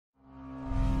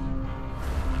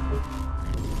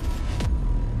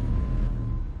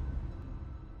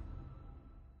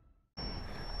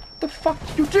fuck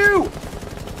did you do?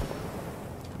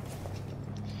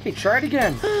 Okay, try it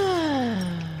again.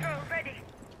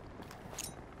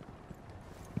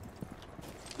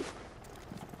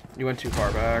 You went too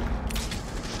far back.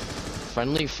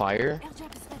 Friendly fire?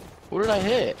 What did I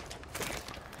hit?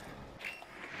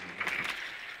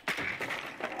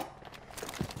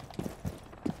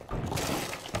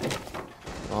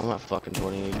 Oh, I'm at fucking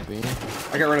 20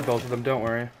 HP. I got rid of both of them, don't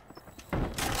worry.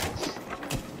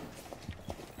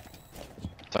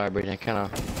 Sorry, Brady, I kinda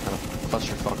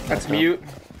clusterfucked. That's mute.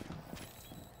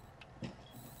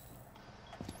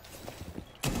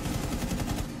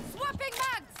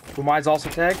 Umai's also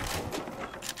tagged.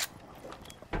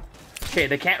 Okay,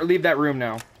 they can't leave that room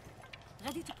now.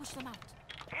 Ready to push them out.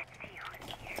 Let's see who's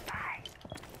nearby.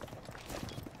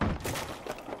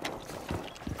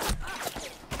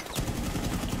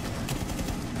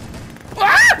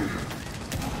 Ah!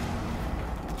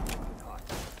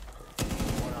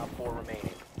 1 op 4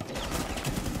 remaining.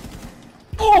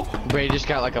 Oh! Brady just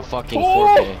got like a fucking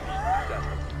Oh! 4K.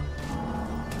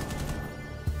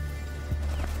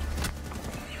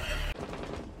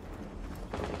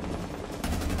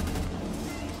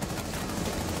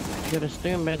 Get a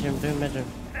doom bedroom.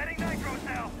 Setting nitro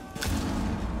cell.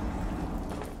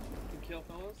 Good kill,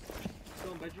 fellas.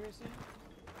 Still in bedroom, you see?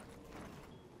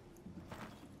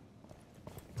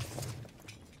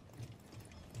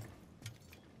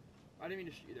 I didn't mean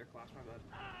to shoot you there, Clash, my bad.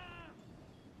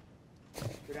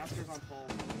 The downstairs on full.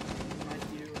 Nice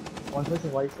view. One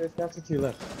person white stairs, that's to your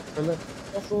left. Or left.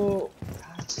 Also,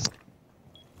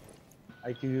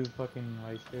 IQ fucking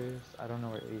white stairs. I don't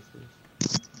know where Ace is.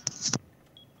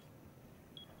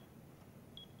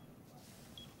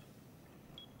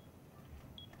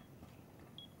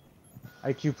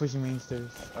 IQ pushing main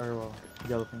stairs, or well,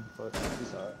 yellow pink, but we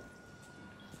saw it.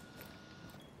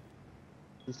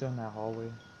 He's still in that hallway.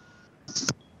 I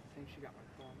think she got my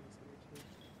phone.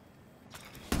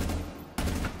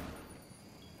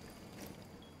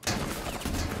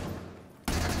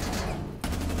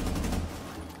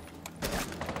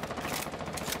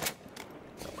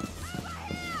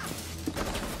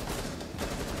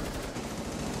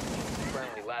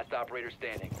 Friendly, last operator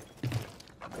standing.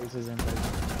 Ace is in there.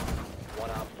 1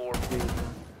 op 4.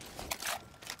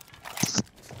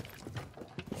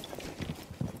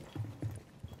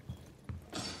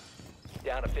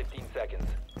 Down to 15 seconds.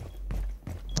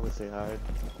 I would say hide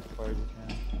as far as you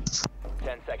can.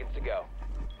 10 seconds to go.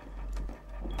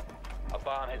 A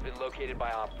bomb has been located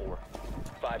by op 4.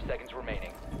 5 seconds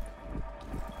remaining.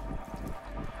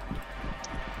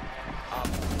 Op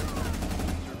 4.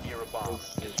 User near a bomb.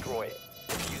 Destroy it.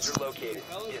 User located.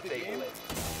 Disable it.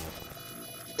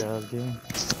 Yeah, game.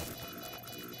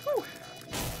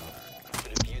 The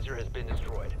diffuser has been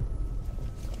destroyed.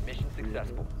 Mission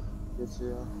successful. Good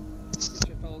shit. Good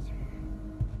shit, fellas.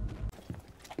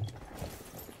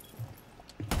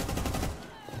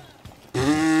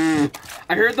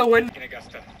 I heard the wind. In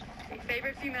Augusta.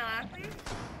 Favorite female athlete?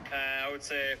 I would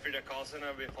say Frida Carlson.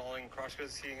 I've been following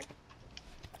CrossFit.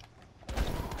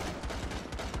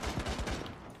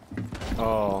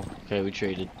 Oh, okay, we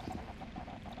traded.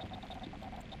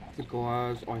 The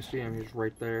glass. Oh, I see him. He's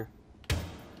right there.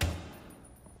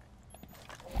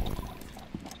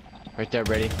 Right there,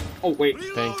 Brady. Oh, wait.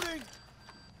 Thank.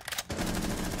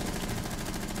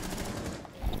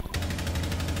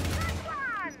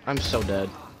 I'm so dead.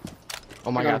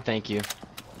 Oh my I got god, thank you.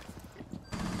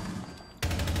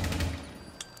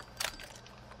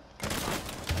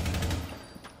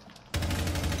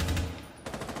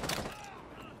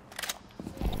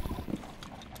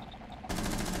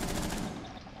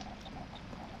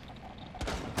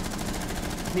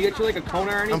 Can he get you like a cone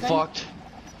or anything? I'm fucked.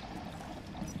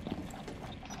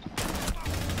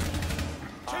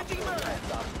 Last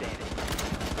stop standing.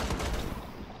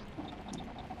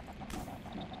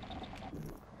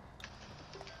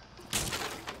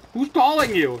 Who's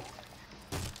calling you?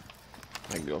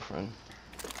 My girlfriend.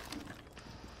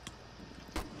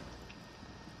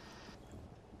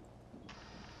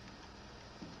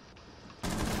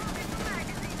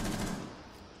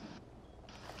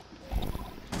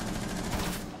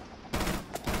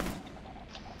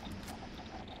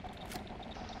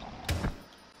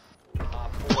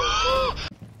 Op 4.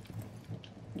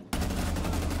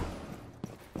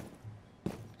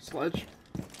 Sledge.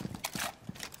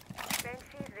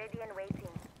 Sentries ready and waiting.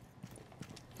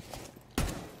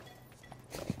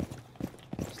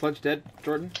 Sledge dead,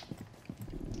 Jordan.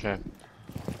 Okay.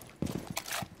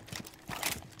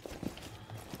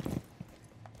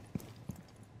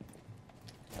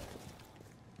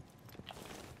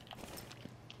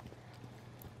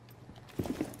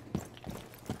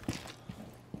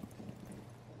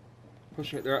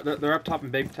 Pushing it. They're up top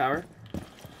in big tower.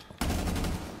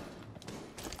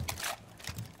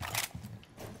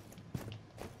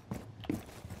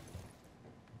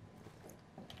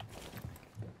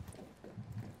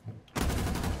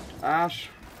 Ash.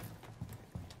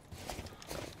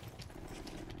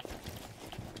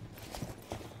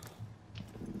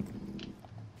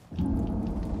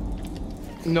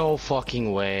 No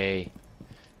fucking way.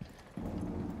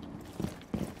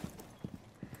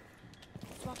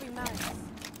 Swapping mags.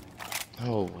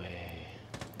 No way.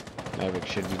 Maverick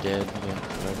should be dead. Yeah,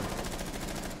 whatever.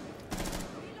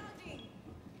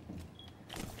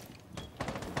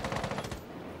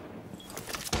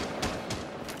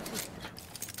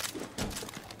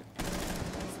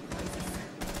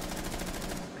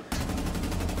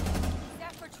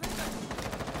 Step for trigger.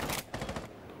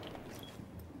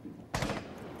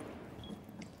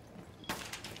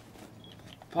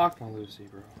 Fuck my Lucy,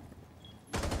 bro.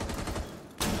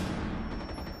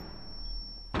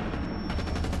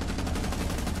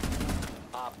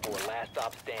 Op 4, last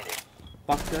stop standing.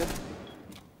 Fuck dead.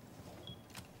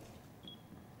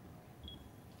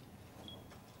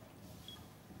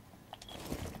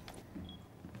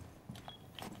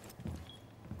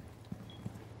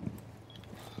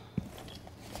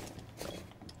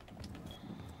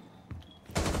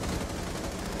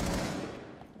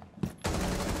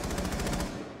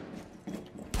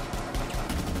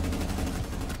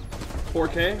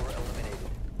 $4K. Eliminated.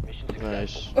 Mission successful.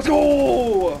 Nice. Let's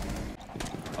go!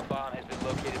 A bomb has been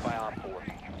located by Op 4.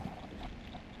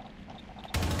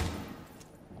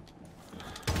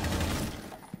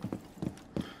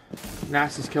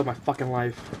 Nasty's killed my fucking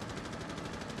life.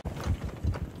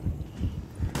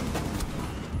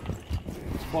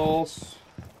 False.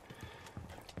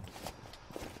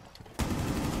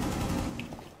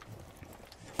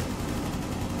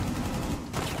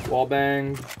 Wall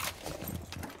bang.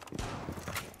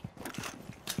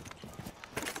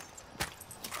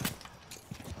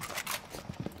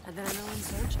 Adrenaline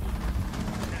surge.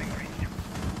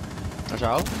 Watch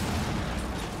out.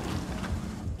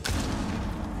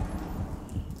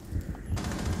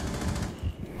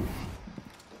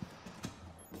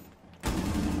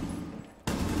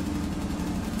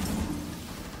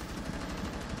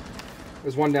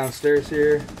 There's one downstairs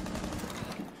here.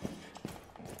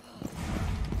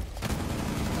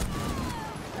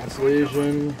 That's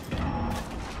Legion.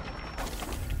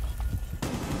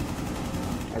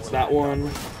 That's that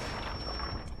one.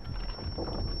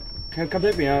 Come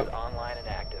pick me up. Online and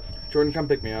active. Jordan, come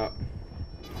pick me up.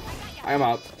 I am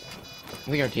up. I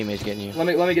think our teammate's getting you. Let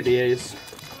me get the A's.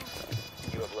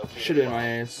 You have located Should have been a bomb.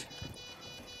 my A's.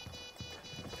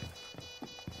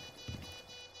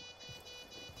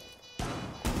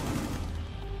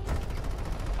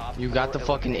 Op You got 4 the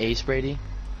fucking eliminated. ace, Brady?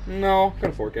 No,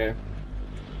 got a 4K.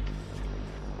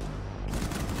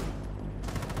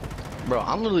 Bro,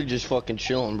 I'm literally just fucking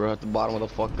chilling, bro, at the bottom of the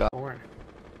fuck up. Don't worry.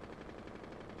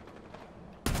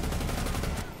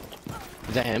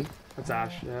 Is that him? That's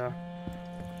Ash, yeah.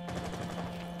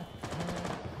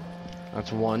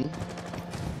 That's one.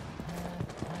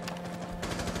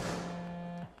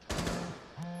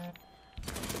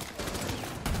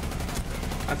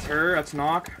 That's her, that's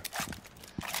Knock.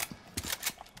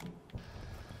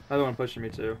 Other one pushing me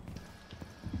too.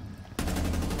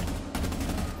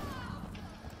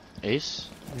 Ace?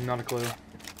 Not a clue.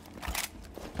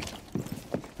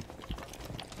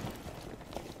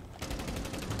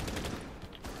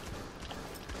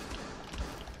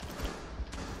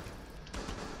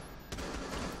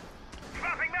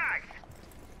 Dropping mags!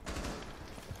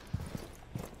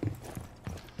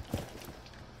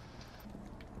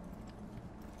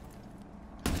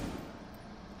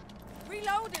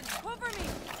 Reloading. Cover me.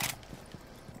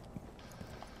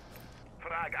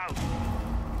 Frag out.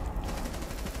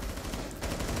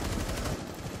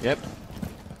 Yep.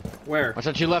 Where? Watch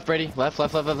out to your left, Brady. Left,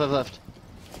 left, left, left, left, left.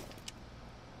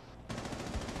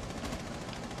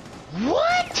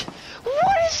 What?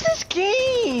 What is this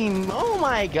game? Oh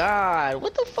my god.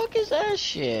 What the fuck is that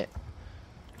shit?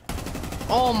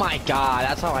 Oh my god,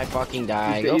 that's how I fucking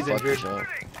die. Go He's fuck injured. yourself.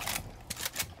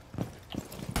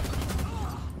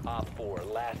 Op 4,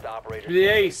 last operator. The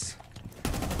Ace.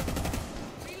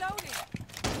 Reloading.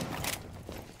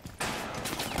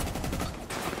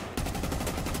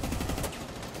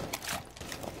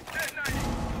 Detonate.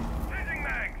 Changing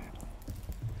mags.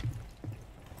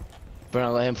 Better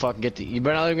not let him fucking get the. You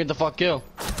better not let him get the fuck kill.